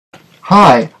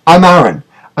Hi, I'm Aaron,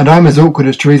 and I'm as awkward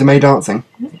as Theresa May dancing.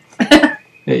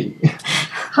 Hey.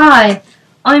 Hi,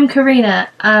 I'm Corrina,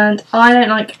 and I don't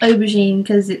like aubergine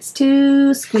because it's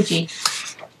too squidgy.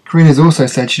 Corrina's also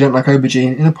said she don't like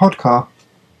aubergine in a podcast.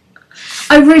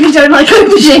 I really don't like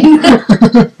aubergine.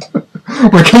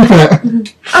 We're keeping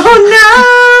it.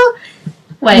 Oh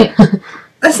no! Wait,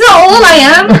 that's not all I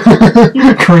am.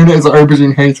 Corrina is an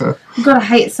aubergine hater. God, I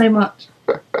hate it so much.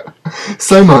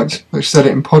 So much that she said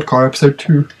it in podcast episode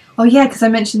 2. Oh yeah, because I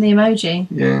mentioned the emoji.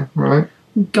 Yeah, right.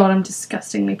 God, I'm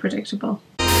disgustingly predictable.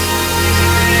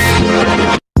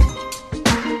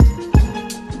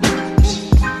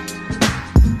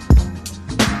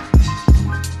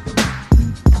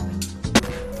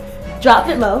 Drop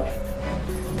it low.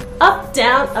 Up,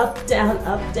 down, up, down,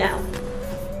 up, down.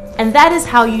 And that is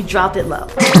how you drop it low.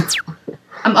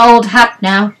 I'm old hat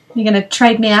now. You're going to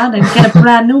trade me out and get a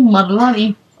brand new model, aren't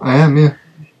you? I am, yeah.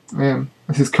 I am.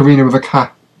 This is Corrina with a K.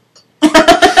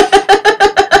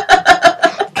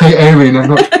 K-Arena,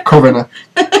 not Corrina.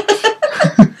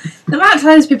 The amount of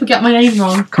times people get my name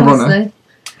wrong. Corrina.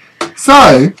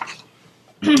 So,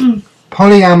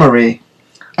 polyamory,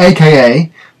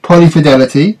 aka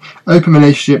polyfidelity, open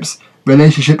relationships,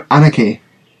 relationship anarchy.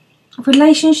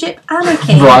 Relationship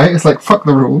anarchy. Right, it's like fuck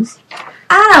the rules.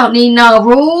 I don't need no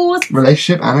rules.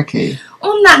 Relationship anarchy.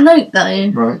 On that note though,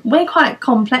 Right. We're quite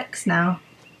complex now.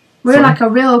 We're Sorry? like a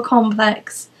real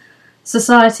complex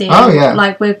society. Oh, yeah.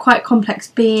 Like we're quite complex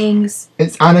beings.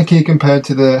 It's anarchy compared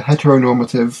to the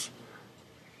heteronormative,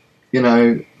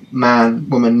 man,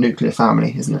 woman, nuclear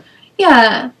family, isn't it?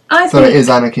 Yeah, I So think... it is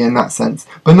anarchy in that sense.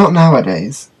 But not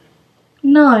nowadays.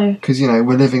 No, Because, we're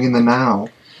living in the now.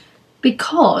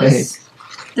 because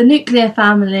the nuclear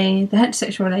family, the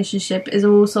heterosexual relationship is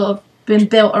all sort of been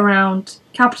built around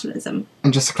capitalism.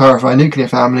 And just to clarify, nuclear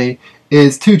family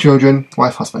is 2 children,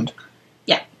 wife, husband.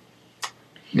 Yeah.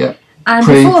 Yeah. And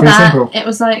Pretty before that, simple. it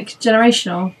was like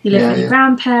generational. You live with your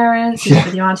grandparents, you live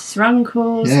with your aunties or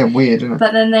uncles. Yeah, weird, isn't it?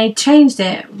 But then they changed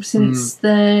it since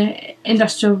the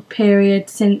industrial period,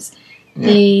 since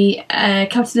the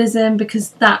capitalism, because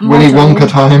that Willy model... Wonka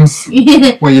times,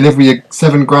 Yeah. where you live with your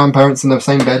 7 grandparents in the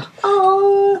same bed.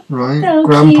 Oh, Right? so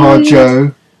Grandpa cute.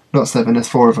 Joe. Not 7, there's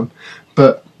 4 of them.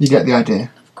 But you get the idea.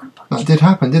 That did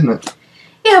happen, didn't it?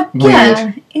 Yeah,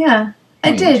 Weird. yeah.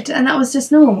 It Weird. did, and that was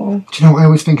just normal. Do you know what I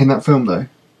always think in that film, though?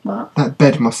 What? That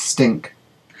bed must stink.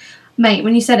 Mate,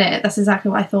 when you said it, that's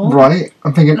exactly what I thought. Right?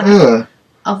 I'm thinking, Like- ugh.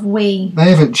 Of we. They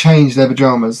haven't changed their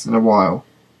pyjamas in a while.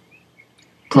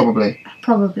 Probably.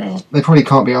 Probably. They probably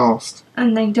can't be asked.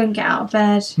 And they don't get out of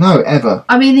bed. No, ever.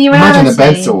 I mean, the reality... Imagine the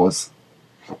bed sores.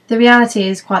 The reality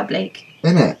is quite bleak.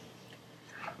 Isn't it?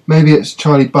 Maybe it's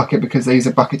Charlie Bucket because they use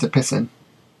a bucket to piss in.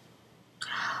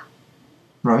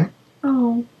 Right?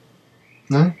 Oh,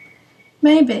 No?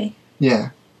 maybe. Yeah.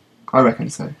 I reckon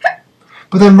so.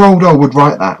 But then Roald Dahl would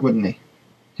write that, wouldn't he?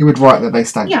 He would write that they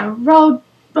stank. Yeah, Roald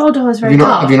Dahl is very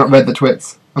dark. Have you not read The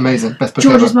Twits? Amazing. Best book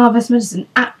George's ever. Marvellous Medicine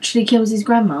actually kills his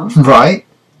grandma. Right?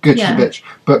 Good, Yeah. she's a bitch.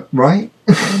 But, right?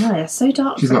 I know, it's so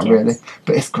dark. She's for not kids. really.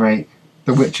 But it's great.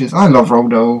 The Witches. I love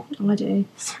Roald Dahl. Oh, I do.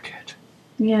 So good.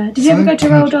 Yeah. Did you ever So go to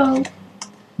good. Roald Dahl?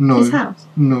 No. His house?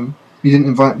 No. He didn't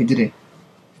invite me, did he?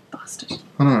 Bastard.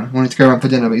 I don't know. I wanted to go around for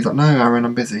dinner, but he's like, no, Aaron,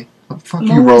 I'm busy. I'm like, fuck I'm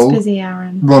you, always Roald. busy,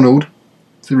 Aaron. Ronald.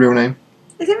 It's the real name.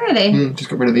 Is it really? Just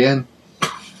got rid of the N.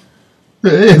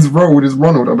 It is. Roald is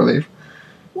Ronald, I believe.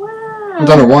 Wow. I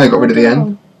don't know why he got rid of the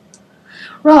N.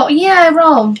 Roll. Yeah,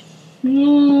 roll.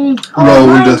 Oh, Rolled.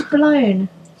 mind blown.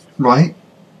 Right?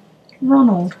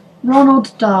 Ronald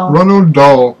Dahl. Ronald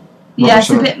Dahl. Yeah, Rubbish, it's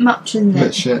a isn't it? bit much, isn't Bit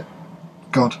it? shit.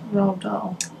 God. Roald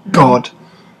Dahl. God.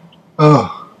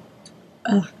 Ugh.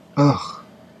 Ugh. Ugh.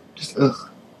 Just ugh.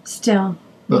 Still,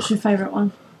 what's Ugh. your favourite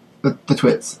one? The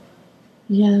Twits.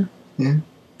 Yeah. Yeah.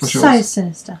 What's So yours?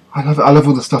 sinister. I love it. I love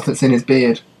all the stuff that's in his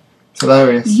beard. It's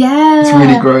hilarious. Yeah. It's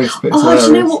really gross, but it's Oh, hilarious.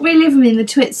 do you know what really me in the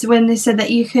Twits when they said that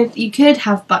you could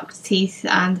have bucked teeth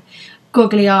and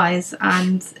goggly eyes,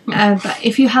 and but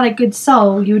if you had a good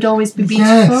soul, you would always be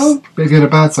beautiful. Yes. But if you had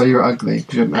a bad soul, you were ugly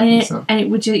because you hadn't And made it, yourself. and it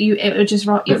would just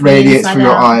rot you It from the radiates inside through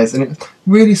your out. eyes, and it's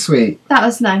really sweet. That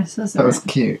was nice, wasn't That it? was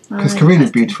cute. I Because like Corrina's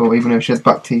that. beautiful, even though she has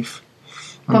buck teeth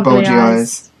and Goggly bulgy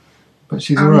eyes. But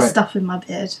she's And alright. stuff in my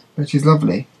beard. But she's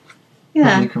lovely.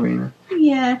 Yeah. Lovely Corrina.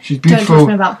 Yeah. She's Don't beautiful. talk to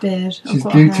me about beard. I've She's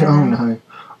got beautiful. hair Oh now. no.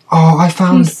 Oh, I Can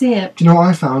you found. see it? Do you know what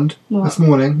I found What? this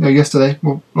morning? No, yesterday.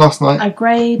 Well, last night. A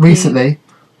grey beard. Recently.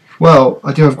 Well,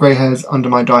 I do have grey hairs under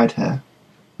my dyed hair.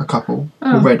 A couple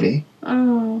already. I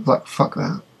Oh. was like, fuck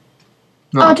that.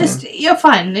 Oh, Not just again. you're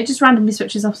fine. It just randomly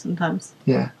switches off sometimes.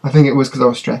 Yeah, I think it was because I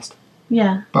was stressed.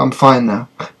 Yeah. But I'm fine now.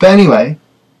 But anyway,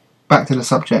 back to the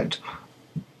subject.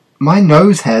 my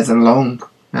nose hairs are long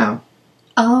now.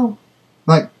 Oh.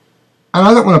 Like, and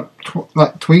I don't want to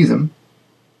tweeze them.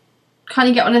 Can't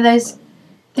you get one of those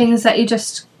things that you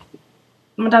just...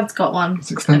 My dad's got one.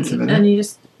 It's expensive, isn't it? And you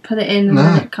just put it in and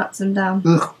then it cuts them down.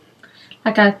 Ugh.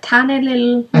 Like a tiny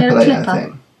little Epilator clipper.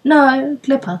 thing. No,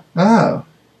 clipper. Oh.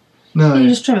 No. You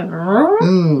just trim it.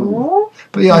 Ooh.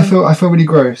 But yeah, I feel really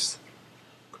gross.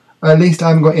 At least I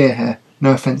haven't got ear hair.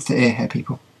 No offence to ear hair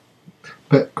people.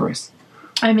 But gross.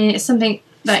 I mean, it's something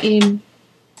that you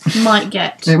might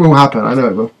get. It will happen, I know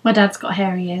it will. My dad's got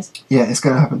hairy ears. Yeah, it's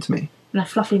going to happen to me. And a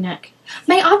fluffy neck.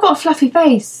 Mate, I've got a fluffy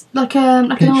face. Like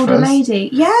an older fuzz. lady.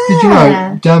 Yeah. Did you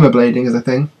know dermablading is a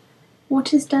thing?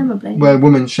 What is dermablading? Where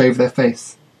women shave their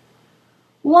face.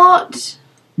 What?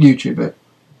 YouTube it.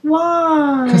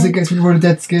 Why? Because it gets rid of all the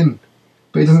dead skin.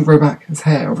 But it doesn't grow back. It's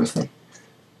hair, obviously.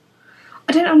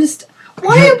 I don't understand.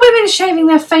 Why are women shaving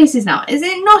their faces now? Is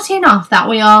it not enough that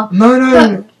we are...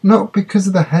 No, not because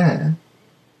of the hair.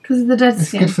 Because of the dead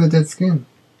skin? It's good for the dead skin.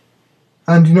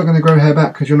 And you're not going to grow hair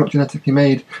back because you're not genetically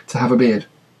made to have a beard.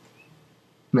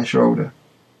 Unless you're older.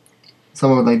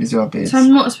 Some old ladies do have beards. So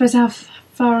I'm not supposed to have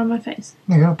fur on my face?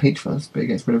 No, you have peach fuzz, but it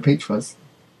gets rid of peach fuzz.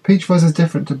 Peach fuzz is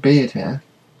different to beard hair.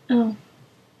 Oh.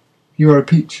 You are a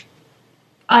peach.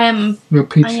 I am... You're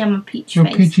peach. I am a peach You're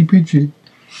face. peachy.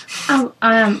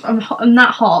 I am. I'm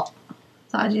that hot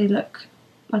that I do look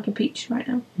like a peach right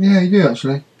now. Yeah, you do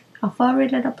actually. A furry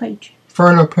little peach.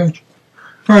 Furry little peach.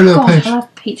 Furry little God, peach. I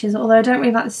love peaches, although I don't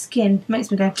really like the skin. It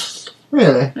makes me go...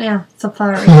 Really? Yeah, it's a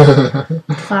furry.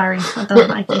 Furry. I don't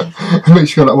like it. It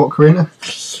makes you go like, what, Corrina?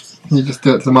 Can you just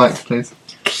do it to the mic, please?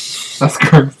 That's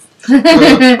gross.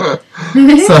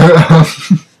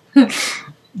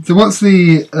 So what's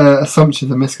the assumptions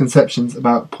and misconceptions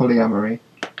about polyamory?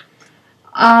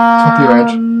 Top of your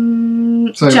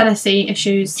head. So, jealousy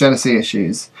issues. Jealousy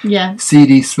issues. Yeah.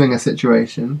 CD swinger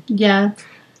situation. Yeah.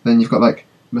 Then you've got like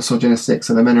misogynistic,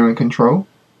 so the men are in control.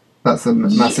 That's a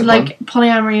massive one. Like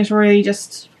polyamory is really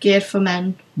just geared for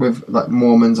men. With like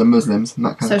Mormons and Muslims and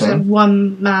that kind of So thing. it's like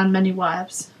one man, many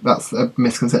wives. That's a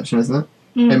misconception, isn't it?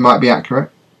 Mm. It might be accurate.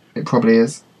 It probably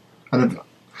is. And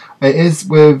it is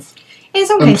with In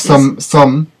some cases.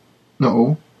 some, not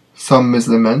all, some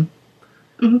Muslim men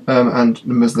Mm-hmm. and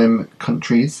the Muslim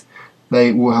countries,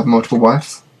 they will have multiple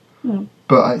wives. Mm.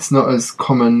 But it's not as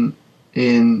common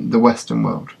in the Western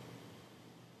world.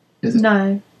 Is it?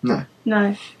 No.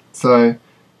 No. So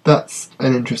that's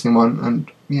an interesting one,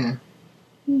 and yeah.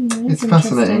 It's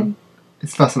fascinating.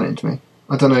 It's fascinating to me.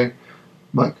 I don't know,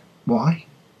 like, why?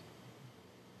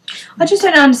 I just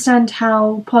don't understand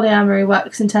how polyamory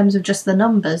works in terms of just the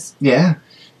numbers. Yeah.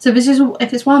 So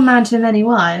if it's one man to many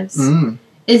wives,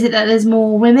 is it that there's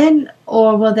more women,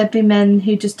 or will there be men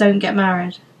who just don't get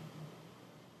married?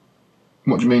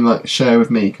 What do you mean, like, share with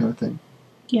me kind of thing?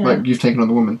 Yeah. Like, you've taken on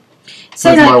the woman? So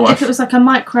Where's my like, wife? if it was like a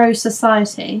micro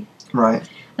society, Right.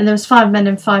 and there was 5 men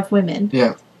and 5 women.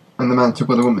 Yeah. And the man took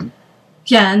with the woman.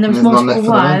 Yeah, and there was And there's none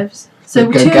multiple left for the men. wives. So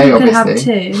They'd go 2 gay, could have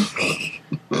obviously.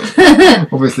 2.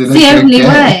 Obviously, It's they the go only gay.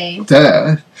 way.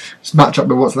 Duh. Just match up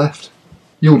with what's left.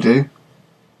 You'll do.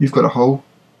 You've got a hole.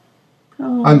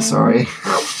 Oh. I'm sorry.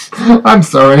 I'm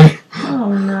sorry.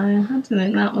 Oh no, I didn't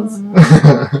think that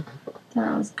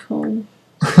was cool.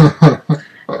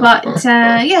 But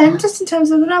yeah, just in terms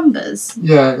of the numbers,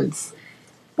 Yeah, it's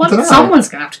dunno. someone's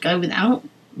gonna have to go without.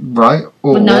 right.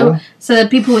 Or With no, so the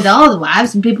people with all the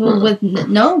wives and people with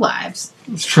no wives.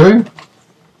 it's true,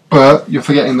 but you're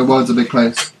forgetting the world's a big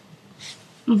place.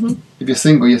 Mhm. If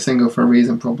you're single for a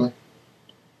reason, probably.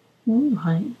 All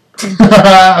right.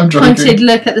 I'm joking. Pointed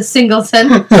look at the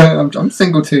singleton. I'm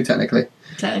single too, technically.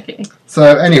 Okay. So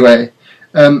anyway,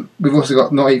 we've also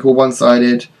got not equal,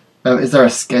 one-sided. Is there a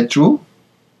schedule?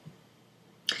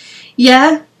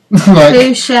 Yeah. like,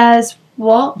 Who shares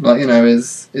what? like, you know,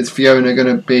 is Fiona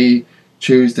going to be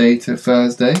Tuesday to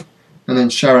Thursday, and then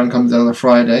Sharon comes in on a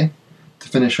Friday to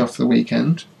finish off the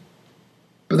weekend.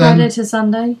 But then, Friday to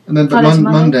Sunday. and then Friday to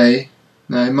Monday.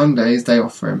 Monday is day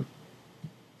off for him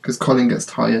because Colin gets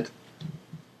tired,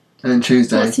 and then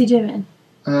Tuesday. What's he doing?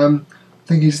 I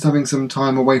think he's just having some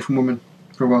time away from women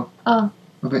for a while. Oh.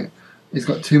 I think he's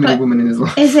got too many But women in his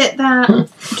life. Is it that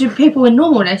do people in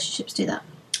normal relationships do that?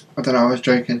 I don't know, I was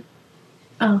joking.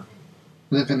 Oh.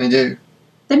 I don't think they do.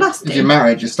 They must If do. you're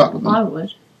married, you're stuck with them. I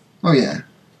would. Oh, yeah.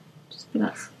 Just be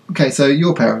like, Okay, so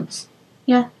your parents.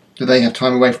 Yeah. Do they have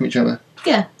time away from each other?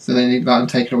 yeah. So they need that and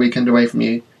taking a weekend away from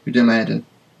you. You're doing their head.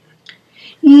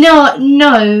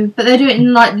 No, but they do it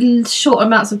in like short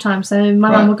amounts of time. So my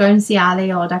Right. mum will go and see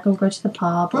Ali, or Dad will go to the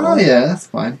pub, Oh, or yeah, that's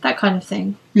fine. that kind of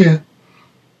thing. Yeah.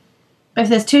 But if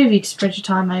there's 2 of you to spread your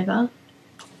time over,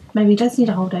 maybe he does need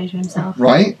a whole day to himself.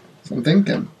 Right? That's what I'm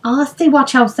thinking. I see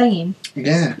what you're saying.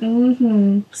 Yeah.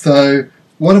 Mm-hmm. So,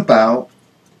 what about...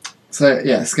 So,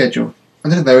 yeah, schedule. I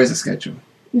don't know if there is a schedule.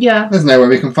 Yeah. There's no way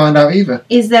we can find out either.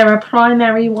 Is there a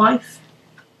primary wife?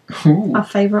 Ooh. A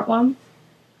favourite one?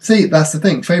 See, that's the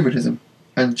thing. Favouritism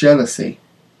and jealousy.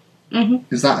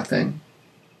 Mm-hmm. Is that a thing?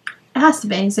 It has to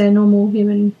be. It's a normal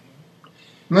human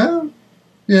Well,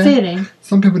 yeah. feeling.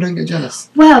 Some people don't get jealous.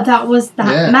 Well, that was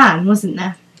that man, wasn't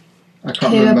there? I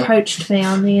can't who remember. approached me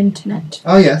on the internet.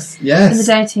 Oh, yes. In the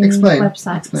dating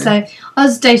website. Explain. So I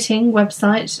was dating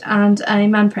website and a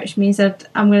man approached me and said,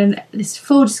 this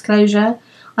full disclosure,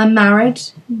 I'm married,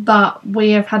 but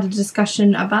we have had a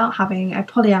discussion about having a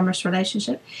polyamorous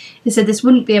relationship. He said this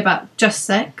wouldn't be about just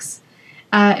sex.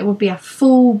 It would be a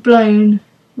full-blown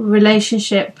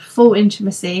relationship, full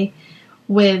intimacy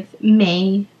with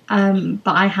me, but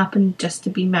I happen just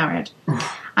to be married.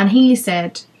 And he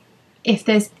said, if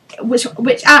there's,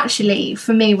 which actually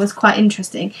for me was quite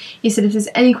interesting, he said if there's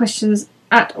any questions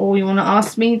at all you want to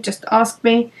ask me, just ask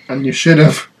me. And you should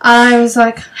have. And I was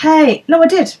like, hey, no, I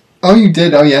did. Oh, you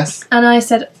did? Oh, yes. And I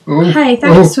said, Ooh. hey,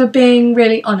 thanks for being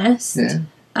really honest. Yeah.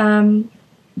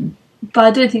 But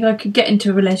I don't think I could get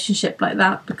into a relationship like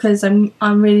that because I'm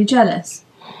really jealous.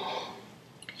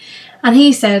 And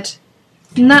he said,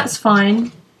 and that's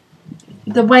fine.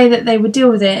 The way that they would deal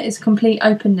with it is complete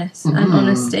openness and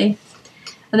honesty.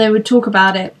 And they would talk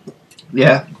about it.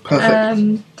 Yeah,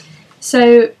 perfect.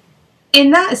 So,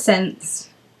 in that sense,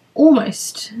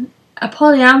 almost a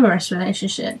polyamorous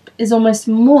relationship is almost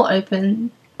more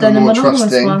open than a monogamous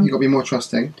trusting. one. You've got to be more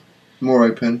trusting, more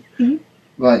open. Mm-hmm.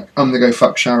 Like, I'm going to go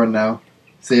fuck Sharon now.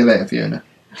 See you later, Fiona.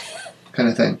 Kind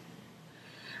of thing.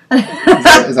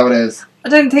 Is that what it is? I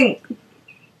don't think...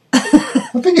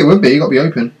 I think it would be. You've got to be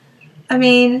open. I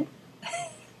mean...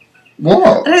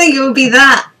 What? I don't think it would be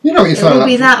that... You know what you're signing up for. It would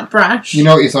be that brash. You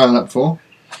know what you're signing up for.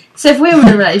 So if we were in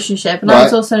a relationship, and Right. I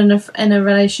was also in a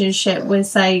relationship with,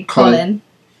 say, Colin. Colin.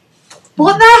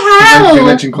 What the hell? We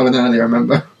mentioned Colin earlier, I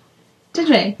remember. Did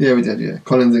we? Yeah, we did, yeah.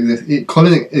 Colin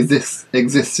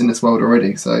exists in this world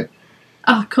already, so...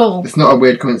 Oh, cool. It's not a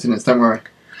weird coincidence, don't worry.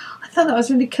 I thought that was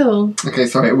really cool. Okay,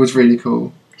 sorry, it was really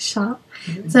cool. Shut up.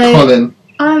 So, Colin.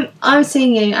 I'm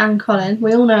seeing you and Colin.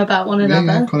 We all know about one another.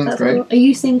 Yeah, Colin's That's great. Cool. Are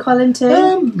you seeing Colin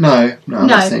too? No, I'm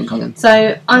not seeing Colin.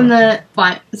 So I'm the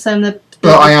right. So I'm the.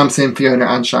 But I am seeing Fiona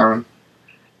and Sharon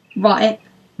Right.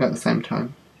 at the same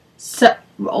time. So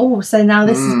so now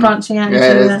this is branching out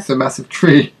into it's a massive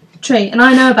tree. Tree, and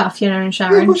I know about Fiona and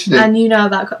Sharon, Yeah, of course you do. and you know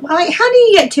about. Wait, how do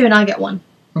you get two and I get one?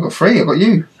 I've got 3. I've got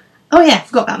you. Oh yeah,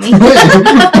 forgot about me.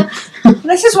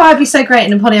 This is why I'd be so great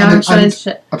in a polyamorous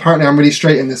relationship. Apparently, I'm really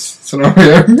straight in this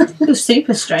scenario. You're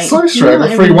super straight. So straight. I've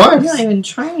got 3 wives. You're not even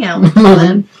trying out with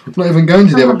them. I'm not even going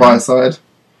to the other buyer side.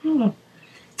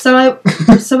 So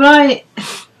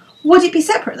would it be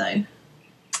separate though?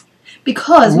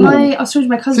 Because Ooh. I was talking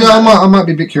to my cousin. See, I might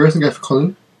be a bit curious and go for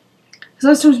Colin. Because I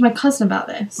was talking to my cousin about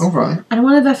this. All right. And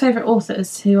one of her favourite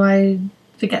authors, who I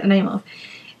forget the name of,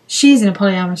 she's in a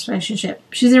polyamorous relationship.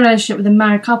 She's in a relationship with a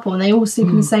married couple and they all sleep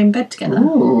in the same bed together.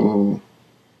 Ooh.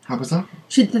 How was that?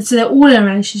 So they're all in a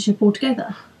relationship all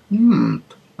together.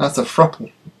 That's a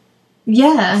throuple.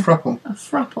 Yeah. Throuple. A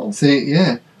throuple. See,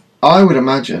 yeah. I would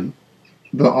imagine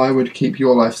that I would keep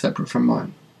your life separate from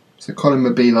mine. So Colin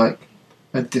would be like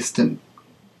a distant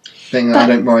thing that I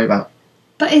don't worry about.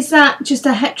 But is that just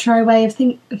a hetero way of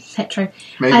thinking? Hetero.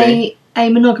 Maybe. A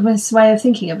monogamous way of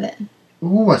thinking of it?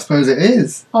 Ooh, I suppose it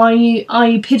is. Are you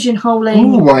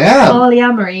pigeonholing Ooh, I am.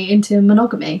 polyamory into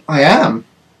monogamy? I am.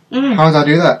 How did I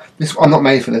do that? I'm not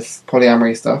made for this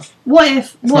polyamory stuff. What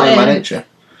if? It's not in my nature.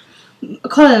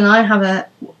 Colin and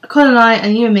I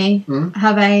and you and me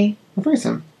have a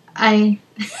threesome.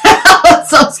 That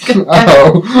sounds good.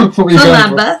 What were you On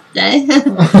going my birthday.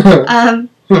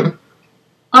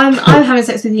 I'm having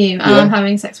sex with you and I'm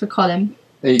having sex with Colin.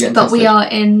 Are you getting but tested? we are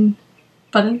in.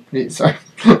 Pardon? Sorry.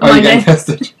 Are you getting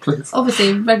tested, please?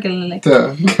 Obviously, regularly.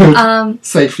 Good.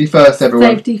 Safety first,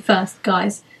 everyone. Safety first,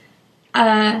 guys.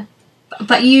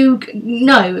 But you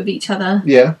know of each other.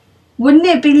 Yeah. Wouldn't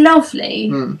it be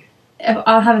lovely if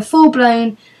I have a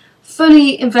full-blown,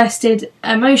 fully invested,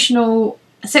 emotional,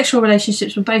 sexual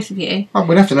relationships with both of you? Oh,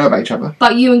 we'd have to know about each other.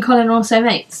 But you and Colin are also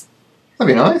mates.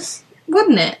 That'd be nice.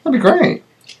 Wouldn't it? That'd be great.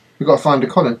 We've got to find a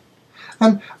Colin.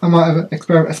 And I might have an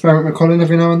experiment with Colin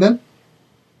every now and then.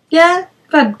 Yeah,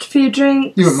 I've had a few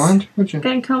drinks. You wouldn't mind, would you?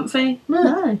 Getting comfy. Yeah.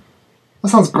 No. That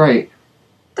sounds great.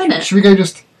 Doesn't it? Should we go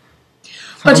just...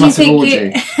 But do you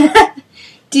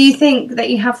think that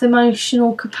you have the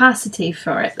emotional capacity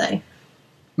for it though?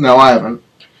 No, I haven't.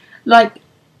 Like,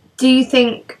 do you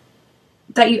think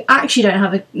that you actually don't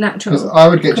have a natural Because I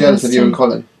would get jealous of you and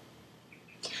capacity? Colin.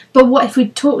 But what if we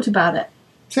talked about it?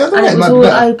 See, I don't And know, it was might be all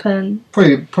better. open.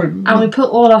 Probably. And we put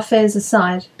all our fears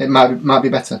aside. It might be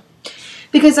better.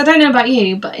 Because I don't know about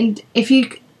you, but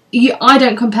I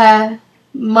don't compare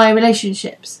my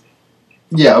relationships.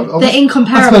 Yeah, They're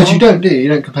incomparable. I suppose you don't, do you? You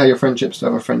don't compare your friendships to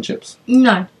other friendships.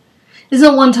 No. There's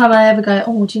not one time I ever go,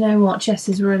 oh, do you know what? Jess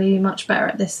is really much better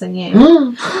at this than you.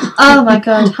 Oh my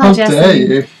god, hi Jess. How dare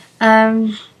you?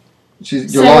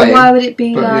 You're lying. Why would it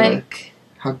be but, like...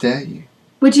 how dare you?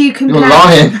 Would you compare... You're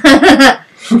lying.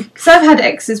 Because I've had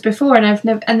exes before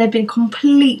and they've been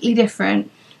completely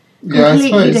different.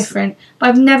 Completely different. But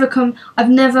I've never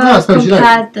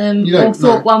compared them or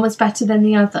thought one was better than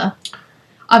the other.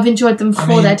 I've enjoyed them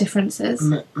for their differences.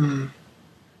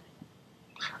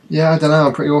 Yeah, I don't know.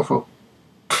 I'm pretty awful.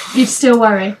 You'd still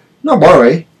worry? Not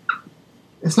worry.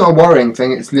 It's not a worrying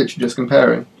thing. It's literally just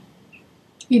comparing.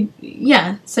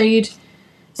 So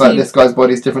this guy's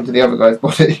body's different to the other guy's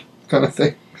body, kind of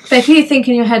thing. But if you think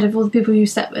in your head of all the people you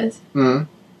slept with, done.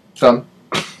 Done.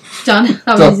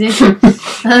 That was easy.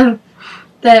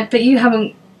 But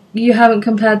you haven't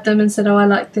compared them and said, "Oh, I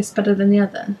like this better than the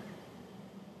other."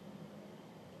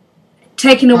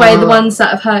 Taking away the ones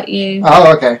that have hurt you.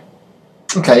 Oh, okay.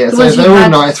 Okay, yeah. So they're all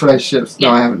nice relationships. Yeah.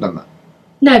 No, I haven't done that.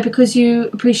 No, because you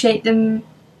appreciate them.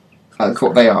 That's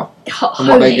what they are. And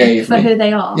what they gave me. Who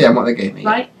they are. Yeah, and what they gave me.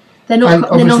 Right. They're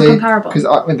non-comparable.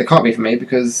 Because they can't be for me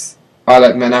because I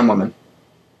like men and women.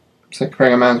 So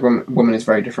comparing a man to a woman is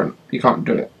very different. You can't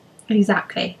do it.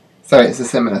 Exactly. So it's a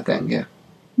similar thing, yeah.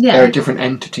 Yeah. They're a different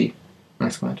entity.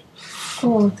 Nice word.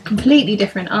 Oh, completely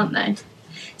different, aren't they?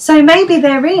 So maybe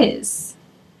there is.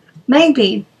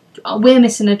 Maybe we're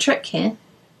missing a trick here.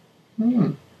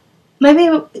 Maybe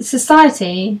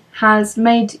society has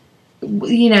made,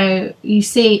 you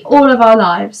see all of our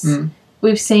lives,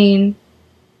 we've seen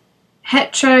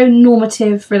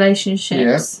heteronormative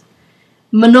relationships,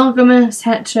 monogamous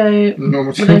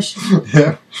relationships.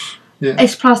 Yeah.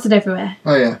 It's plastered everywhere.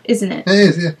 Oh yeah, isn't it? It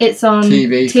is. Yeah. It's on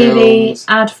TV, films,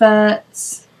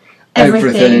 adverts,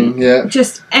 everything. Yeah.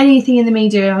 Just anything in the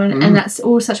media, and that's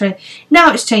all such a.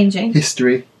 Now it's changing.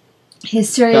 History.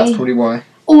 That's probably why.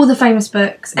 All the famous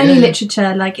books, any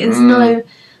literature, like it's no.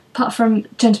 Apart from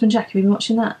Gentleman Jack, have you been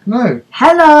watching that? No.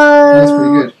 Hello. That's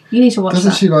pretty good. You need to watch that.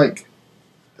 Doesn't she like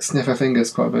sniff her fingers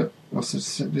quite a bit? Or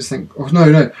just think, oh no,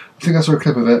 I think I saw a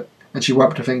clip of it, and she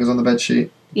wiped her fingers on the bed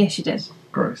sheet. Yeah, she did.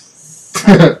 Gross.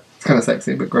 It's kind of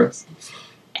sexy, but gross.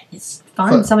 It's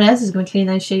fine. But someone else is going to clean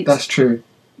those sheets. That's true.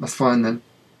 That's fine then.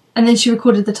 And then she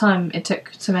recorded the time it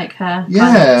took to make her.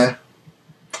 Yeah.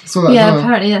 Saw that as well.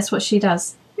 Apparently that's what she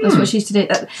does. That's what she used to do.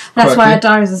 That's why her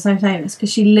diaries are so famous,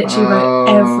 because she literally wrote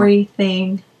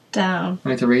everything down. I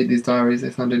need to read these diaries.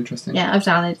 They sound interesting. Yeah, I've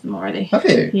downloaded them already. Have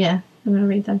you? Yeah, I'm going to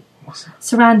read them. Awesome.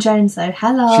 Saran Jones, though.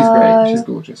 Hello. She's great. She's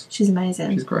gorgeous. She's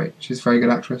amazing. She's great. She's a very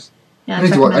good actress. Yeah, I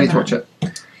need to watch it.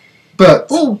 But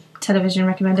television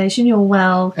recommendation. You're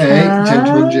welcome. Hey,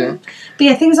 Gentleman Jack. But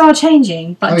yeah, things are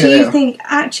changing. But do you think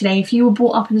actually, if you were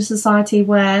brought up in a society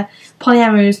where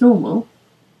polyamory is normal,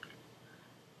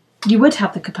 you would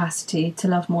have the capacity to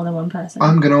love more than one person?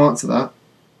 I'm going to answer that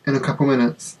in a couple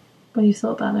minutes. What have you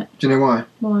thought about it? Do you know why?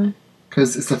 Why?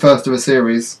 Because it's the first of a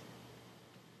series.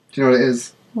 Do you know what it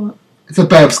is? What? It's a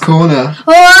Bev's Corner.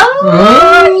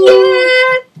 Oh,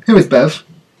 yeah! Who is Bev?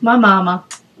 My mama.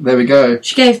 There we go.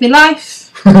 She gave me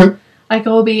life. I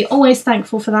will be always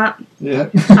thankful for that. Yeah.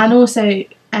 And also,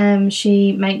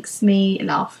 she makes me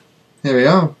laugh. Here we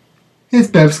are. Here's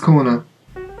Bev's Corner.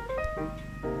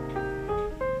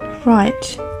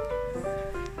 Right.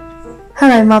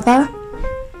 Hello, Mother.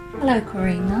 Hello,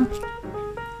 Corrina.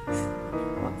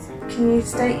 Can you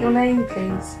state your name,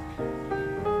 please?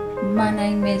 My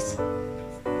name is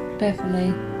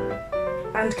Beverly.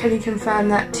 And can you confirm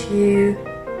that you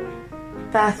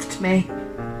birthed me?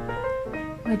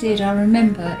 I did, I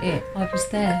remember it. I was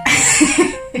there.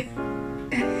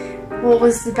 What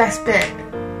was the best bit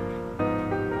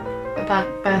about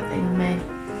birthing me?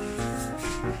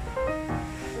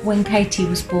 When Katie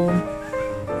was born.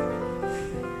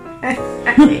 I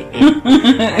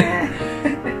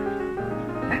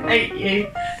hate you.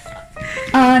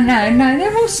 Oh, no,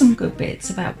 there were some good bits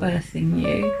about birthing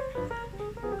you.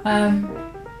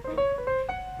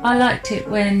 I liked it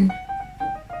when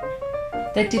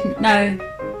they didn't know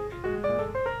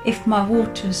if my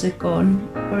waters had gone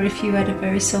or if you had a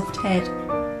very soft head.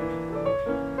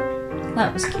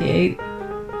 That was cute.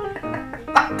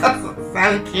 That doesn't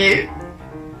sound cute.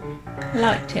 I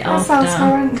liked it that after. That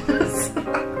sounds horrendous.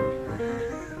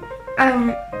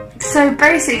 So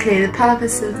basically the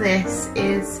purpose of this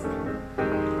is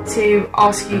to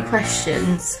ask you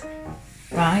questions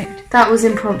Right. That was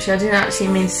impromptu. I didn't actually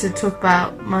mean to talk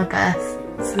about my birth.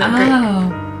 It's a little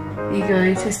bit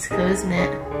egotistical, isn't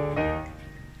it?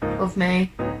 Of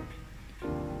me.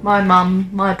 My mum,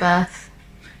 my birth,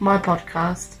 my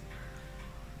podcast.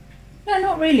 No,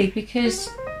 not really, because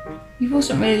you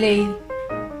wasn't really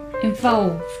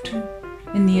involved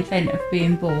in the event of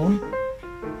being born.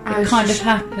 It kind of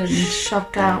happened.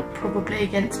 Shoved out, probably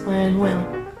against my own will.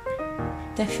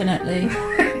 Definitely.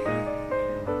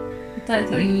 I don't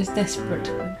think he was desperate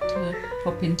to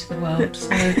pop into the world, so...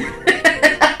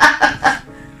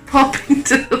 Pop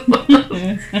into the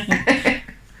world.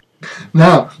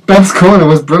 Now, Bev's Corner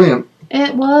was brilliant.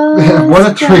 It was.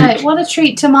 What a treat. What a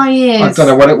treat to my ears. I don't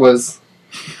know what it was.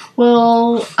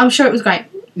 Well, I'm sure it was great.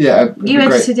 Yeah, you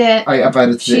edited it. I've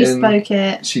edited she it in. She spoke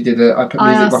it. She did it. I put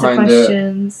I music asked behind the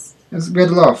questions. We had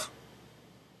a laugh.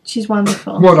 She's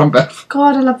wonderful. Well done, Bev.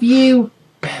 God, I love you.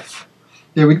 Bev.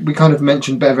 Yeah, we kind of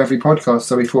mentioned Bev every podcast,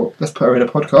 so we thought, let's put her in a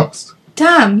podcast.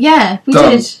 Damn, yeah, we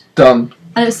did. Done.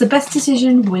 And it's the best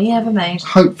decision we ever made.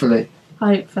 Hopefully.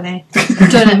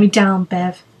 Don't let me down,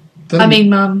 Bev.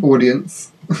 Mum.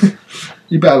 Audience.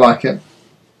 You better like it.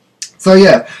 So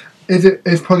yeah,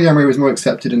 if polyamory was more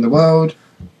accepted in the world,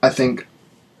 I think,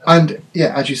 and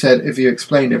yeah, as you said, if you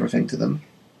explained everything to them.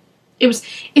 It was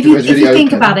if you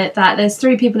think about it, that there's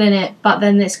 3 people in it, but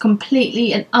then it's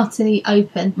completely and utterly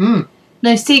open. Mm.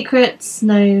 No secrets,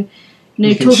 no you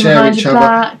can talking share behind each your other.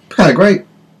 back. Kind of great.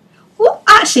 Well,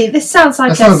 actually, this sounds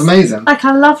like sounds amazing. Like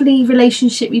a lovely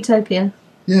relationship utopia.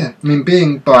 Yeah, I mean,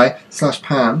 being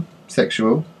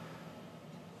bi/pansexual,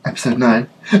 episode 9.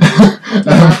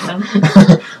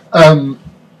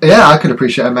 Yeah, I could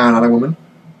appreciate a man and a woman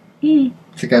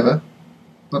together.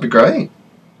 That'd be great.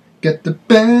 Get the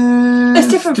best. It's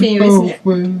different for you, isn't it?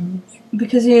 Worlds.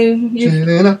 Because you.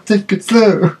 Chilling up, take it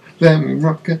slow. Let me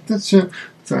rock at the show.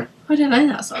 Sorry. I don't know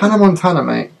that song. Hannah Montana,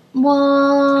 mate.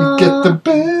 What? Get the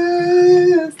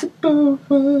best of both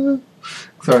worlds.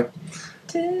 Sorry.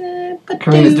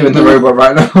 Corrina's doing the robot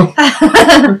right now.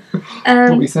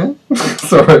 What were you saying?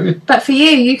 Sorry. But for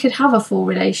you could have a full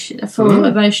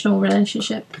emotional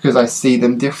relationship. Because I see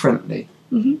them differently.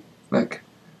 Mm-hmm. Like,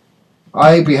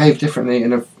 I behave differently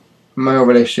in a male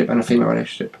relationship and a female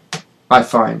relationship. I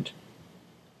find.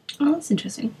 Oh, that's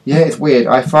interesting. Yeah, it's weird.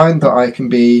 I find that I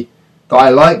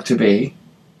like to be.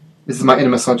 This is my inner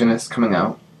misogynist coming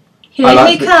out. Here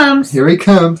he comes. Here he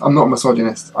comes. I'm not a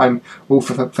misogynist. I'm all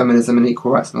for feminism and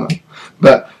equal rights and all that.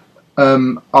 But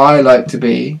I like to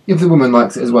be, if the woman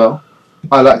likes it as well,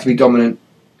 I like to be dominant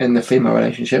in the female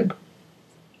relationship,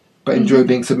 but enjoy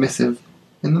being submissive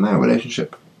in the male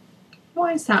relationship.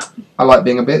 Why is that? I like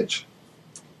being a bitch.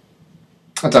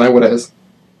 I don't know what it is.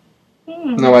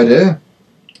 No idea.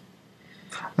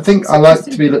 I think I like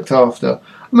to be looked after.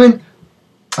 I mean,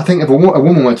 I think if a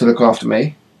woman were to look after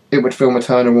me, it would feel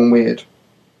maternal and weird.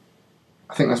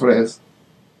 I think that's what it is.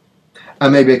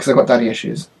 And maybe because I've got daddy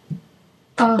issues.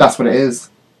 Oh. That's what it is.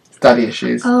 It's daddy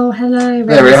issues. Oh, hello,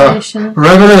 Revelation. There we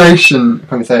are. Revelation.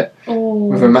 Can we say it? Oh.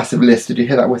 With a massive list. Did you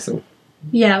hear that whistle?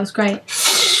 Yeah, it was great.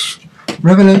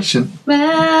 Revelation.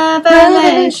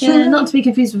 Revelation. Not to be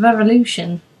confused with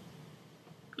revolution.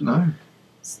 No.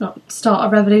 Let's not start a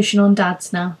revolution on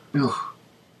dads now. Ugh.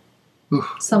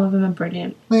 Some of them are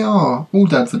brilliant. They are. All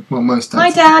dads are, well, most dads.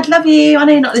 Hi, Dad. Love you. I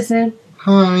know you're not listening.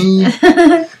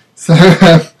 Hi. So,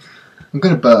 I'm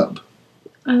going to burp.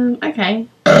 Okay.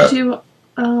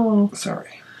 Oh.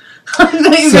 Sorry. I thought you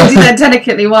were going to do that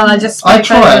delicately while I just spoke. I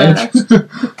tried.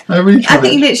 I really tried. I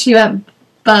think you literally went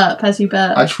burp as you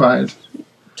burp. I tried.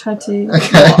 Tried to...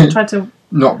 Okay. Tried to...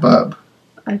 Not burp.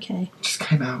 Okay. It just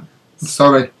came out. I'm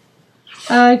sorry.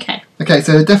 Okay. Okay,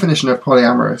 so the definition of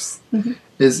polyamorous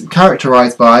is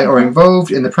characterised by or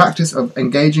involved in the practice of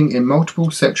engaging in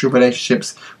multiple sexual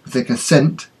relationships with the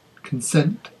consent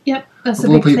Yep, that's of a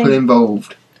all big people thing.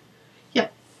 involved.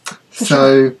 Yep.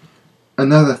 So,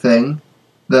 another thing,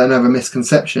 another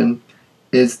misconception,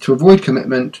 is to avoid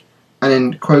commitment and,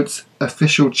 in quotes,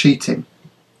 official cheating.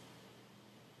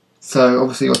 So,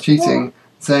 obviously you're cheating,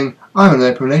 saying, I'm in an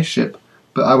open relationship,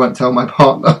 but I won't tell my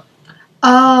partner.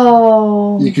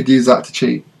 Oh. You could use that to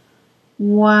cheat.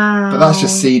 Wow. But that's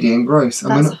just seedy and gross.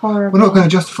 And That's horrible. We're not going to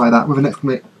justify that with an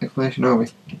explanation, are we?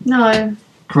 No.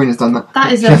 Corrina's done that.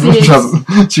 That is she abuse.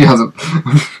 She hasn't.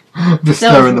 Just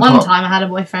There stir was in the one pot. time I had a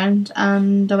boyfriend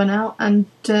and I went out and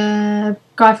a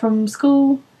guy from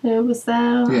school who was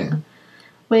there. Yeah.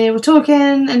 We were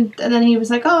talking and then he was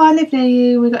like, oh, I live near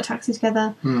you. We got a taxi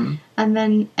together. Mm. And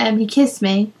then he kissed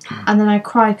me and then I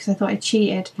cried because I thought I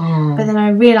cheated. Oh. But then I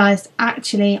realised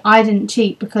actually I didn't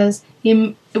cheat because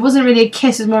it wasn't really a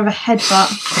kiss, it was more of a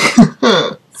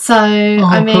headbutt. So,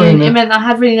 I mean, Corrina. it meant I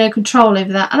had really no control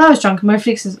over that. And I was drunk and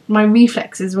my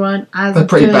reflexes weren't as They're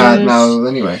pretty good. bad now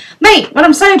anyway. Mate, when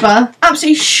I'm sober,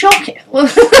 absolutely shocking.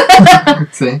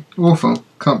 See? Awful.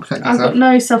 Can't protect I've yourself. got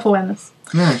no self-awareness.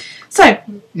 No. So,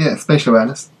 Yeah, spatial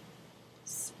awareness.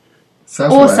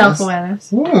 or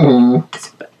self-awareness. Ooh.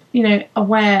 You know,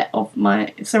 aware of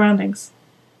my surroundings.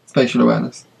 Spatial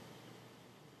awareness. Am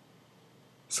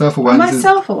Self-awareness I is...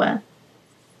 self-aware?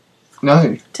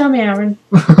 No. Tell me, Aaron.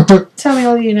 Tell me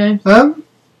all you know.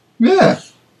 Yeah.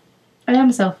 I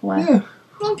am self-aware. Yeah.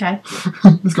 Okay.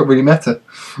 It's got really meta.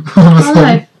 I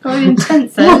know. Got really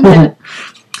intense there, isn't it?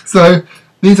 So,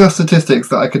 these are statistics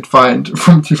that I could find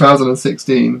from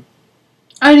 2016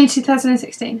 Only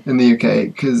 2016. in the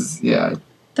UK, because, yeah,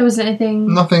 There wasn't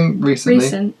anything nothing recently.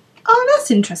 recent. Oh,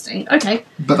 that's interesting. Okay.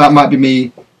 But that might be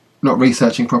me not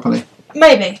researching properly.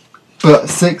 Maybe. But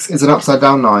 6 is an upside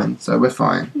down 9, so we're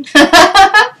fine.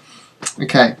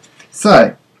 Okay,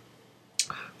 so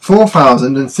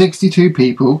 4,062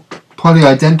 people,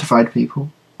 poly-identified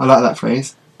people, I like that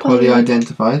phrase,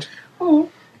 poly-identified, Oh.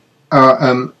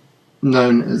 are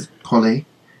known as poly,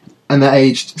 and they're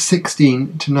aged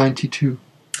 16 to 92.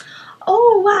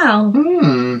 Oh, wow.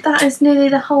 That is nearly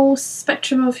the whole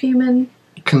spectrum of human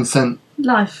Consent.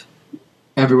 life.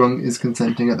 Everyone is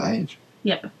consenting at that age.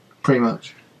 Yep. Pretty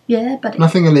much. Yeah, buddy.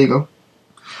 Nothing illegal.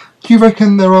 Do you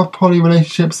reckon there are poly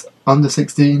relationships under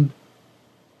 16?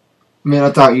 I mean, I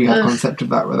doubt you have a concept of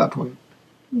that at that point.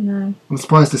 No. I'm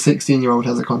surprised a 16-year-old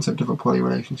has a concept of a poly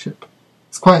relationship.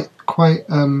 It's quite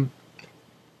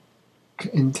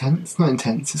intense. Not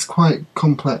intense. It's quite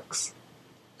complex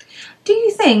Do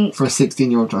you think? for a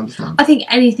 16-year-old to understand. I think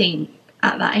anything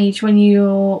at that age when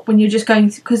you're just going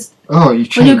because Oh, you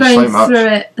when you're change going so much. through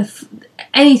it,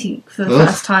 anything for the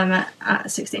first time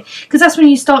at 16, because that's when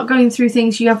you start going through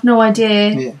things you have no idea.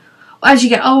 Yeah. As you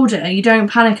get older, you don't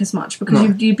panic as much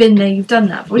because you've been there, you've done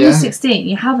that. But when you're 16,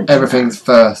 you haven't done Everything's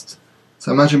first.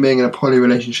 So imagine being in a poly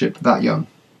relationship that young.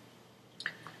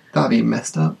 That'd be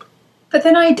messed up. But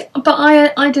then I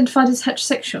identified as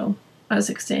heterosexual at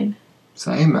 16.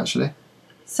 Same, actually.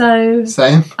 So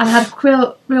Same. I had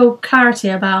real clarity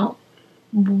about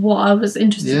what I was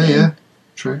interested in. Yeah,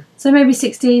 true. So maybe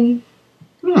 16.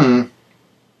 Hmm.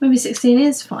 Maybe 16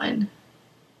 is fine.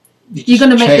 You're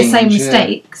going to make the same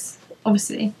mistakes,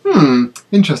 obviously.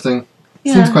 Interesting.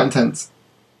 Yeah. Seems quite intense.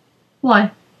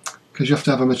 Why? Because you have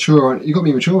to have a mature... You've got to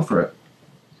be mature for it,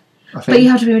 I think. But you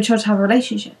have to be mature to have a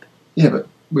relationship. Yeah, but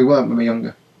we weren't when we were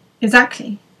younger.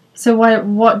 Exactly. So why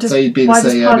does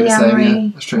polyamory... Yeah,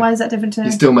 that's true. Why is that different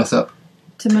You still mess up.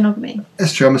 to monogamy?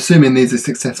 That's true. I'm assuming these are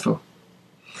successful.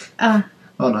 Ah.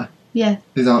 Oh, no. Yeah.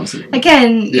 These answers.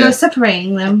 Again, you're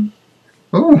separating them.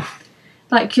 Oh.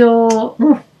 Like you're...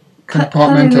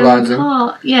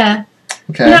 Compartmentalising. Yeah.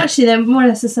 Okay. But actually they're more or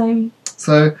less the same.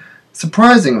 So,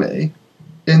 surprisingly,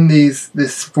 in this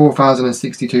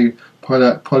 4,062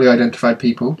 poly-identified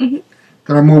people,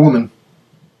 there are more women.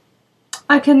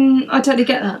 I totally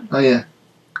get that. Oh yeah,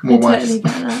 more wives. Totally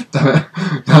get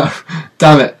that.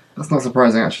 Damn it! That's not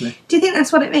surprising, actually. Do you think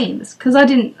that's what it means? Because I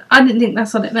didn't think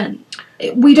that's what it meant.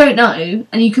 We don't know,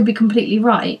 and you could be completely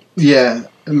right. Yeah,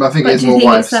 I think But it's do you more think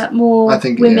wives. it's that more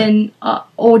women are,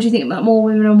 or do you think that more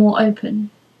women are more open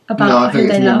about No, I think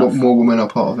who they it's love? more women are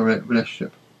part of the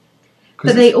relationship.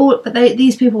 But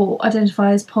these people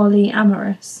identify as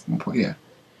polyamorous. Yeah.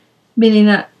 Meaning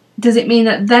that, does it mean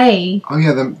that they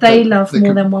love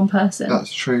more than one person?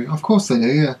 That's true. Of course they do.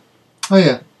 Yeah. Oh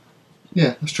yeah.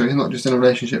 Yeah, that's true. Not just in a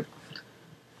relationship.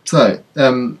 So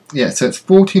so it's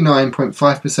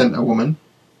 49.5% are women,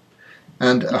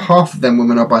 and half of them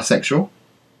women are bisexual.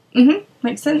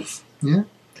 Makes sense. Yeah,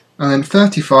 and then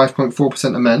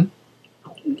 35.4% are men.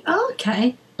 Oh,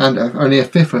 okay. And only a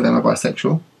fifth of them are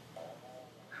bisexual.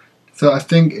 So I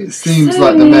think it seems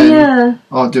like the men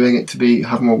are doing it to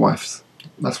have more wives.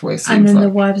 That's what it seems like. And then the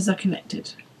wives are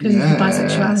connected because of the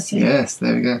bisexuality. Yes,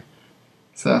 there we go.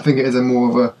 So I think it is a more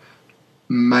of a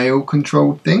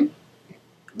male-controlled thing.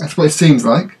 That's what it seems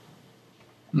like.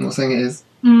 I'm not saying it is.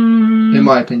 In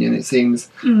my opinion, it seems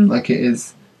like it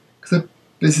is. Because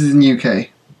this is in UK,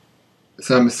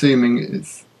 so I'm assuming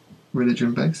it's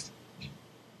religion-based.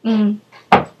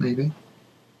 Maybe.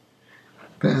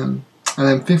 But, and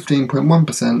then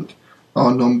 15.1%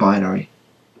 are non-binary.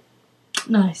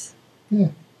 Nice. Yeah.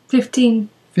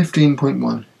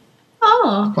 15.1.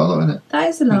 Oh. Quite a lot, isn't it? That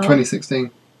is a lot. In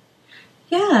 2016.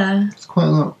 Yeah. It's quite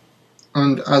a lot.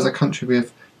 And as a country, we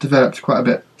have developed quite a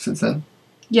bit since then.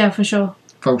 Yeah, for sure.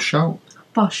 For sure.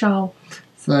 For sure.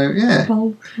 So, yeah.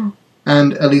 For sure.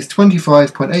 And at least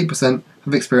 25.8%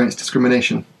 have experienced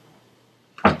discrimination.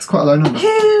 It's quite a low number.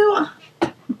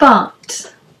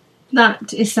 But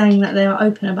that is saying that they are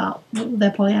open about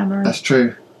their polyamory. That's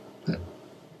true.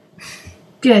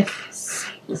 Good.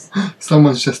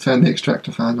 Someone's just turned the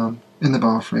extractor fan on in the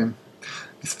bathroom.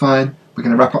 It's fine. We're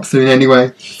going to wrap up soon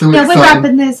anyway. Still Yeah, exciting. we're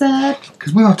wrapping this up.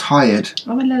 Because we are tired.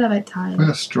 I'm a little bit tired. We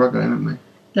are struggling, aren't we? A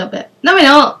little bit. No, we're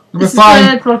not. We're This fine. is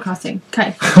good broadcasting.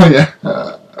 Okay. Oh, yeah.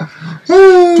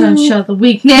 Don't show the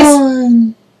weakness.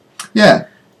 Fine. Yeah.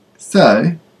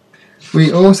 So,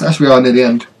 we also... Actually, we are near the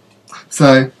end.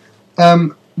 So,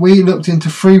 we looked into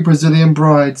 3 Brazilian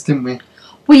brides, didn't we?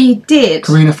 We did.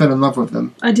 Corrina fell in love with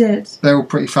them. I did. They're all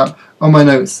pretty fab. On my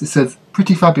notes, it says,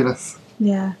 pretty fabulous.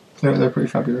 Yeah. They're pretty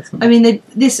fabulous. I mean,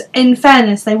 in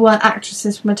fairness, they weren't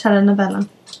actresses from a telenovela.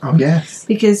 Oh, yes.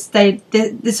 Because so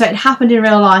it happened in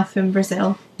real life in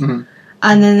Brazil. Mm-hmm.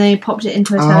 And then they popped it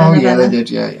into a telenovela. Oh, yeah, they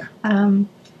did, yeah.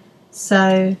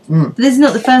 So, this is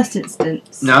not the first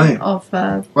instance of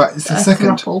Right, it's the a second.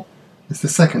 throuple. It's the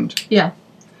second. Yeah.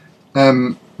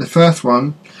 The first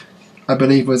one, I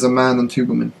believe, was a man and 2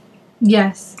 women.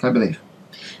 Yes. I believe.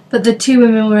 But the 2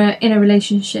 women were in a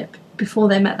relationship before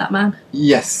they met that man.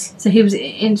 Yes. So he was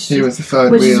interested. He was the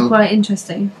third which wheel. is quite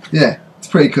interesting. Yeah, it's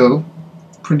pretty cool.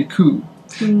 Pretty cool.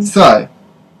 Mm. So,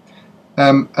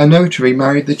 a notary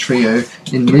married the trio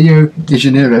in Rio de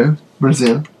Janeiro,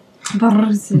 Brazil.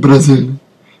 Brazil.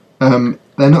 They're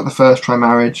not the first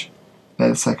tri-marriage. They're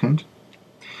the second.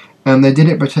 And they did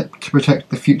it to protect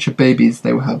the future babies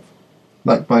they will have.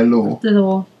 Like, by law. The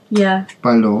law, yeah.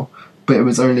 By law. But it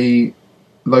was only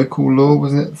local law,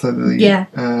 wasn't it? So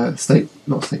the state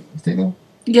law?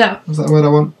 Yeah. Was that the word I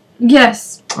want?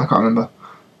 Yes. I can't remember.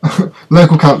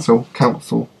 Local council,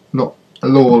 not a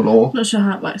law. Not sure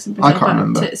how it works in Brazil. I can't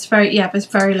remember. It's very, but it's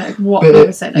very like what But we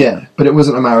would say. Like. Yeah, but it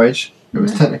wasn't a marriage. It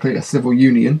was technically a civil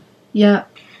union. Yeah.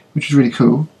 Which is really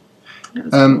cool.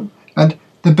 Cool. And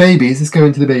the babies, let's go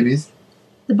into the babies.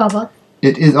 The bubba.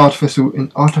 It is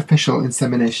artificial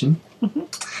insemination. Mm-hmm.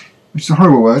 Which is a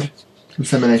horrible word.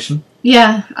 Insemination.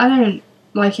 Yeah, I don't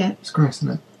like it. It's gross,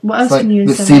 isn't it? What else like can you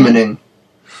inseminate?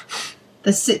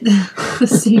 The semening. The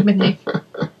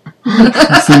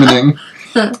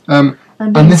semening.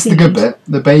 And this is the good bit.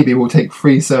 The baby will take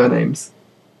 3 surnames.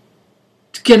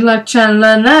 Good luck trying to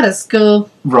learn that at school.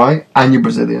 Right, and you're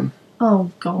Brazilian.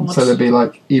 Oh, God. So they'd be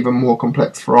like even more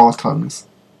complex for our tongues.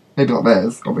 Maybe not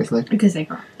theirs, obviously. Because they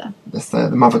grew up there. That's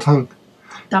the mother tongue.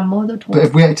 The mother tongue. But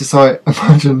if we had to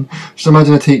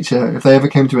imagine a teacher, if they ever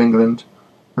came to England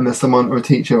and there's someone or a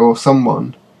teacher or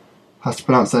someone has to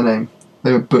pronounce their name,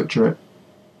 they would butcher it.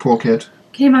 Poor kid.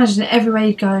 Can you imagine everywhere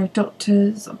you go?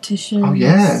 Doctors, opticians. Oh,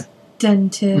 yeah.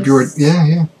 Dentists. If you were,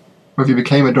 yeah. Or if you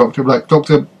became a doctor, like,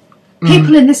 doctor...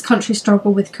 People in this country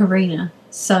struggle with Corrina,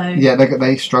 so... Yeah,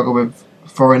 they struggle with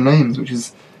foreign names, which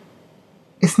is...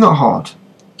 It's not hard.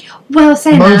 Well,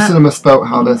 saying that... Most of them are spelt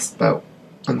how they're spelt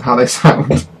and how they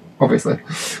sound, obviously.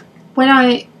 When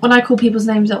I call people's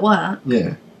names at work,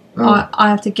 yeah, I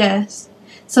have to guess.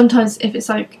 Sometimes if it's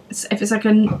like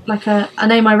a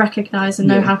name I recognise and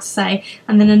know how to say,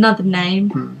 and then another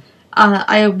name,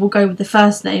 I will go with the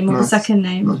first name or the second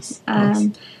name. Nice.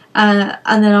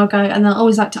 And then I'll go, and they'll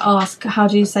always like to ask, how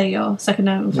do you say your second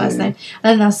name or first name?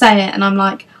 And then they'll say it, and I'm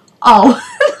like, oh,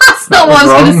 that's not what I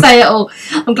was going to say at all.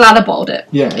 I'm glad I bottled it.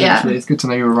 Yeah, actually, it's good to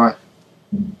know you were right.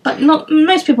 But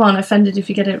most people aren't offended if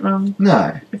you get it wrong.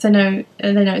 No. If they know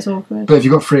it's awkward. But if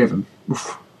you've got 3 of them,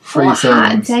 3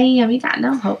 surnames. Damn, you got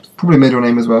no hope. Probably a middle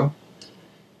name as well.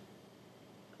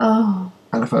 Oh.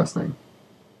 And a first name.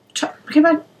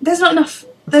 There's not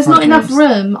enough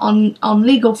room on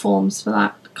legal forms for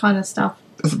that kind of stuff.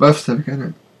 It's a birth certificate, isn't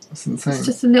it? That's insane. It's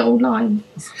just a little line.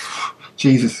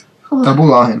 Jesus. Oh. Double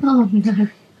line. Oh, no.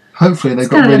 Hopefully they've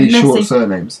got really short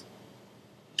surnames.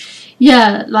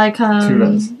 Yeah, like 2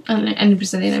 letters. I don't know any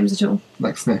Brazilian names at all.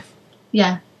 Like Smith.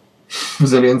 Yeah.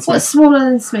 Brazilian Smith. What's smaller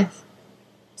than Smith?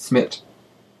 Smit.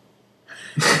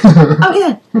 Oh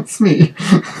yeah. Smee.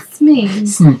 Smee.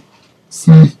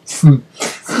 Smee.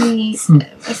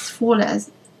 It's 4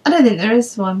 letters. I don't think there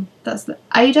is one. That's the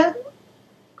Ada.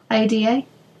 ADA.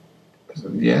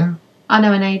 Yeah. I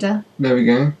know an Ada. There we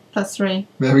go. That's 3.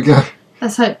 There we go.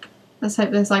 Let's hope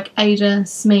there's like Ada,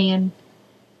 Smee, and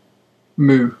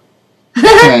Moo.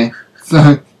 Okay,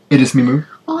 so it is me Moo.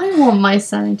 I want my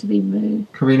surname to be Moo.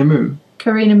 Corrina Moo.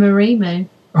 Corrina Marie Moo.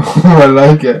 Oh, I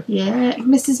like it. Yeah,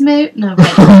 Mrs. Moo. No, wait.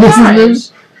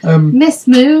 Mrs. Moo. Miss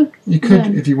Moo. You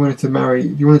could, if you wanted to marry,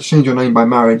 if you wanted to change your name by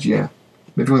marriage, yeah.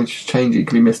 But if you wanted to change it, it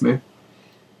could be Miss Moo.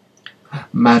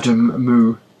 Madam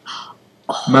Moo.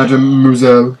 Madam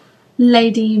Mouzelle.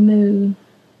 Lady Moo.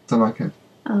 Don't like it.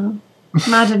 Oh.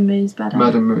 Madam Moo's better.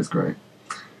 Madam Moo is great.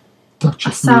 I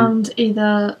Duchess Moo. sound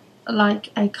either like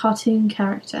a cartoon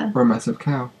character Or a massive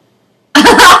cow.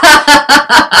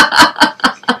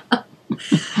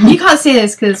 You can't see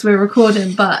this because we're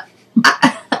recording, but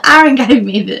Aaron gave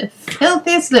me the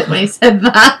filthiest look when he said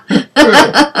that.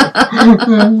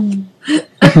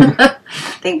 I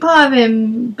think part of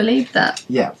him believed that.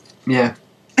 Yeah.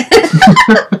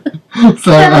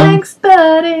 So, Thanks,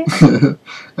 buddy.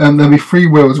 there'll be 3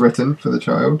 wills written for the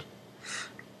child.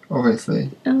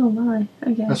 Obviously. Oh my,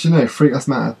 okay. Actually, no, 3. That's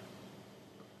mad.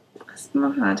 That's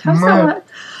mad. How's that work?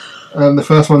 The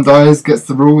first one dies, gets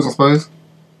the rules, I suppose.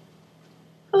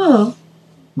 Oh.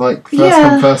 Like, first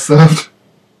come, first served.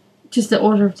 Just the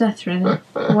order of death, really.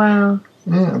 Wow.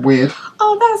 Yeah, weird.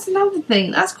 Oh, that's another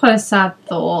thing. That's quite a sad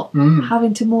thought.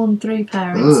 Having to mourn 3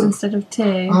 parents instead of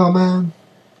 2. Oh, man.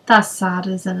 That's sad,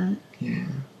 isn't it? Yeah.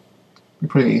 You're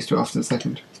probably get used to it after the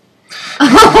second.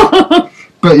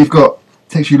 But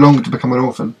takes you longer to become an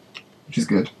orphan, which is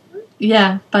good.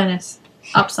 Yeah, bonus.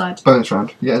 Upside. Bonus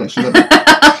round. Yeah, an extra level.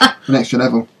 An extra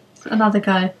level. Another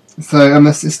go. So,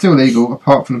 it's still legal,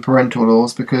 apart from the parental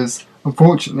laws, because,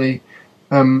 unfortunately,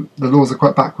 the laws are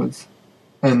quite backwards.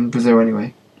 In Brazil,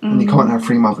 anyway. And you can't have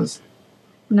 3 mothers.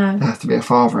 No. There has to be a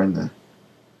father in there.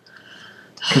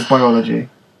 Because biology,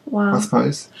 Wow. I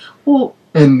suppose. Well,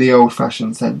 in the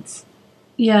old-fashioned sense.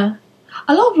 Yeah.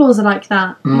 A lot of laws are like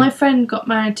that. My friend got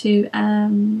married to a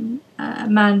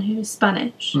man who was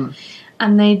Spanish.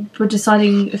 And they were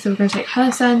deciding if they were going to take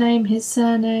her surname, his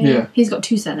surname. Yeah. He's got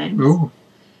 2 surnames. Ooh.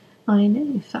 I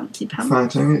know, fancy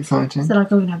pants. Exciting. So they're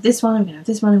like, oh, we're going to have this one, I'm going to have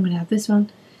this one, I'm going to have this one.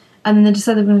 And then they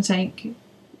decided they were going to take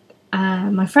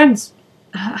my friend's,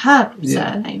 her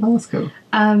surname. Oh, that's cool.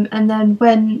 And then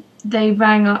when they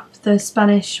rang up the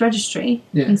Spanish registry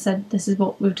and said, this is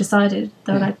what we've decided,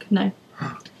 they were like, no,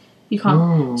 you can't.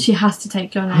 Oh. She has to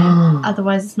take your name,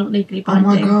 otherwise it's not legally binding.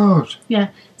 Oh my god. Yeah,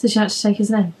 so she had to take his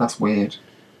name. That's weird.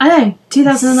 I know,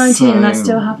 2019 and that's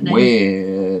still happening.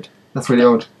 Weird. That's really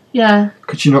odd. Yeah.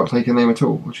 Could she not take a name at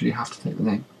all, or should you have to take the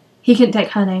name? He couldn't take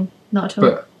her name, not at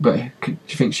all. But do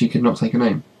you think she could not take a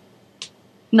name?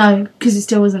 No, because it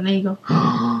still wasn't legal.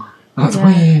 That's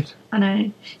weird. I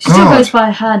know. She still goes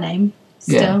by her name,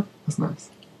 still. Yeah, that's nice.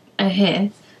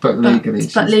 Here. But legally.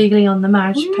 But legally on the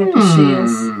marriage papers she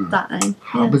is that name.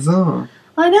 How bizarre.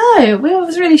 I know, we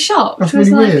was really shocked. That's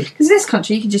really weird. Because in this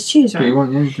country you can just choose, right?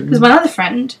 Because Because my other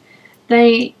friend,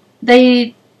 they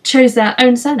chose their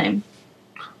own surname.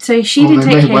 So she didn't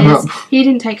take his, he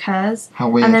didn't take hers. How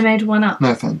weird. And they made one up. No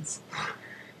offence.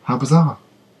 How bizarre.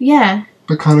 Yeah.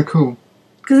 But kind of cool.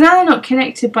 Because now they're not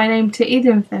connected by name to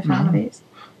either of their families.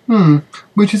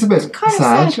 Which is a bit kind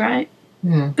sad. of sad, right?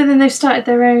 Yeah. But then they've started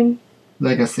their own...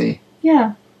 Legacy.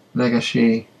 Yeah.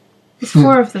 Legacy. There's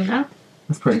 4 of them now.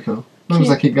 That's pretty cool. As long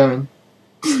as I keep going.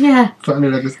 Yeah. It's like a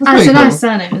new legacy. And it's a nice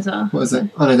surname as well. What is it?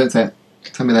 Oh no, don't say it.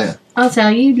 Tell me later. I'll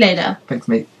tell you later. Thanks,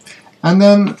 mate. And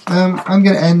then I'm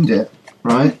going to end it,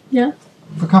 right? Yeah.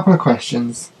 With a couple of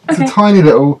questions. It's Okay. a tiny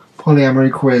little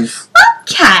polyamory quiz.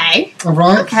 Okay.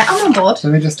 Alright? Okay, I'm on board.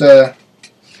 Let me just, 1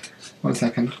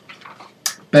 second.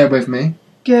 Bear with me.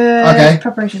 Good Okay.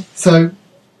 preparation. So,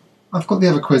 I've got the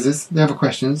other quizzes, the other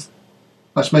questions.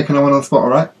 I should make another one on the spot,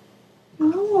 alright?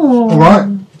 Oh. Alright?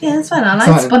 Yeah, that's fine. I like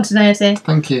Exciting. spontaneity.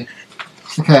 Thank you.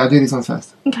 Okay, I'll do these ones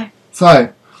first. Okay.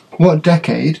 So, what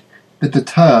decade did the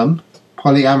term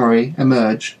polyamory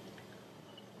emerge?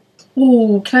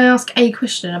 Ooh, can I ask a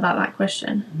question about that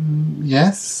question?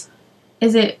 Yes?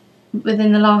 Is it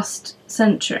within the last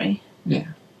century? Yeah.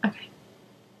 Okay.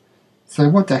 So,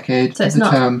 what decade So did it's the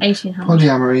not term 1800.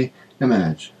 polyamory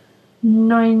emerge?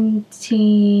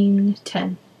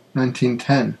 1910.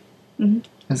 1910. Mhm.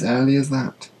 As early as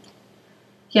that.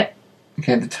 Yep.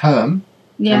 Okay, the term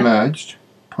emerged,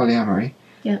 polyamory,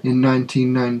 in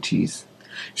 1990s.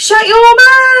 Shut your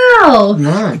mouth!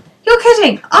 No. You're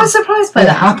kidding. I'm surprised by It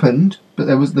that. happened, but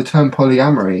there was the term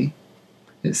polyamory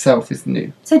itself is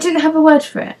new. So it didn't have a word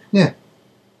for it? Yeah.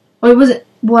 Or was it?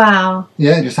 Wow.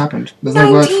 Yeah, it just happened. There's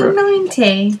no word for it.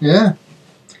 1990? Yeah.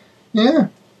 Yeah.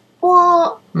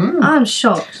 What? Mm. I'm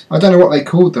shocked. I don't know what they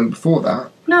called them before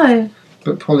that, No.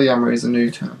 but polyamory is a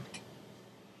new term.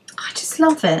 I just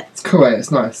love it. It's cool, eh? It's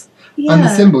nice. Yeah. And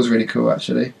the symbol's really cool,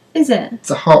 actually. Is it?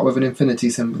 It's a heart with an infinity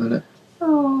symbol in it.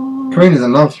 Oh. Corrina's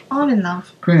in love. I'm in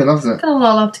love. Corrina loves it. Got a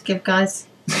lot of love to give, guys.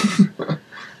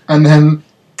 And then,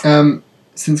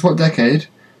 since what decade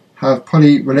have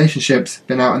poly relationships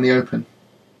been out in the open?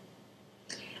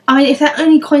 I mean, if they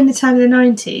only coined the term in the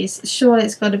 90s, surely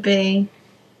it's got to be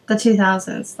the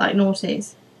 2000s, like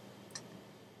noughties.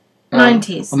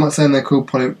 90s. I'm not saying they're called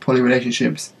poly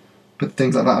relationships, but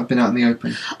things like that have been out in the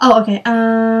open. Oh, okay.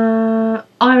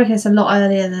 I reckon it's a lot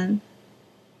earlier than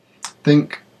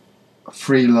Think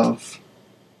free love.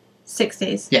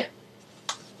 60s. Yeah.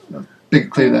 big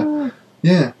clue there. Oh,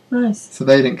 Yeah. nice. So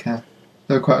they didn't care.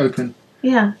 They were quite open.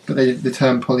 Yeah. But the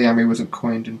term polyamory wasn't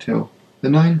coined until the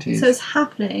 90s. So it's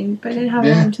happening, but it didn't have a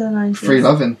Yeah. name until the 90s. Free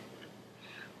loving.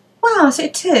 Wow, so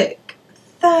it took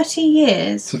 30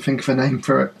 years. So think of a name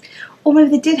for it. Or maybe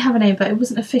they did have a name, but it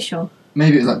wasn't official.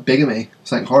 Maybe it was like bigamy.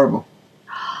 Something horrible.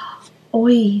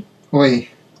 Oi. Oi.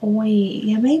 Oi.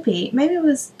 Yeah, maybe. Maybe it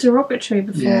was derogatory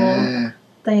before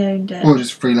they owned it. Or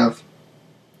just free love.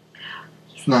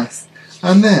 It's nice.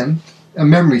 And then, a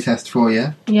memory test for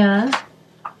you. Yeah.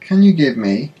 Can you give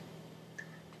me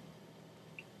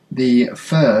the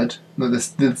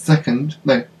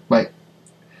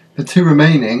two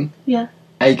remaining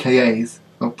AKAs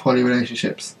of poly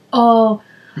relationships? Oh.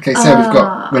 Okay, so we've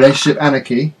got relationship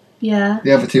anarchy. Yeah.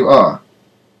 The other two are?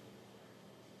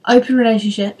 Open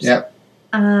relationships. Yep.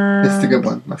 This is a good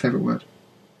one. My favourite word.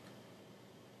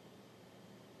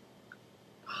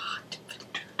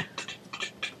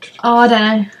 Oh, I don't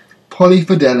know.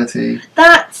 Polyfidelity.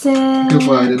 That's it. Good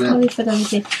word, isn't it?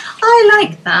 Polyfidelity. I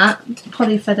like that.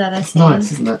 Polyfidelity. It's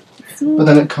nice, isn't it? But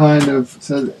then it kind of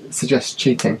suggests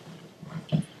cheating.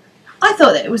 I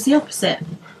thought that it was the opposite.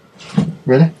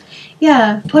 Really?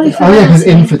 Yeah, polyfidelity. Oh yeah, because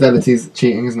infidelity is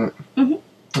cheating, isn't it? Mm-hmm.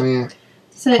 Oh yeah.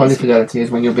 So polyfidelity is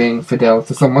when you're being fidel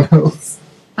to someone else.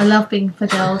 I love being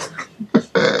fideled.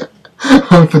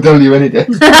 I'll fidel you any day.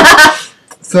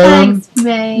 So, thanks,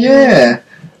 mate. Yeah.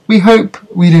 We hope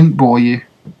we didn't bore you.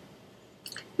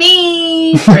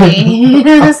 Me free.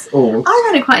 Us all. I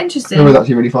found it quite interesting. It was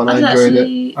actually really fun. I enjoyed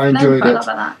it. I enjoyed it. About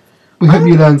that. We hope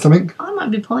you learned something. I might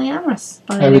be polyamorous.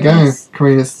 By There we go. this.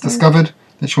 Corrina's discovered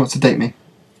that she wants to date me.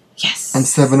 Yes. And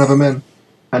 7 other men.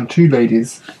 And 2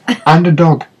 ladies. And a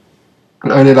dog.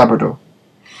 But only a Labrador.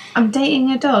 I'm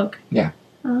dating a dog? Yeah.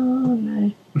 Oh,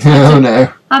 no. Oh,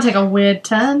 no. That'll take a weird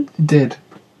turn. It did.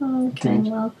 Okay,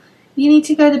 well, you need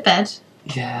to go to bed.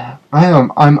 Yeah. I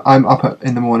am. I'm up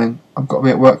in the morning. I've got to be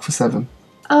at work for 7.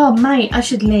 Oh, mate, I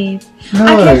should leave.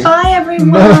 No. Okay, bye,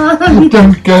 everyone. No.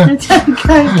 Don't go. Don't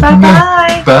go. Bye-bye.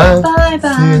 No. Bye. Bye, See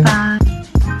bye, ya. bye.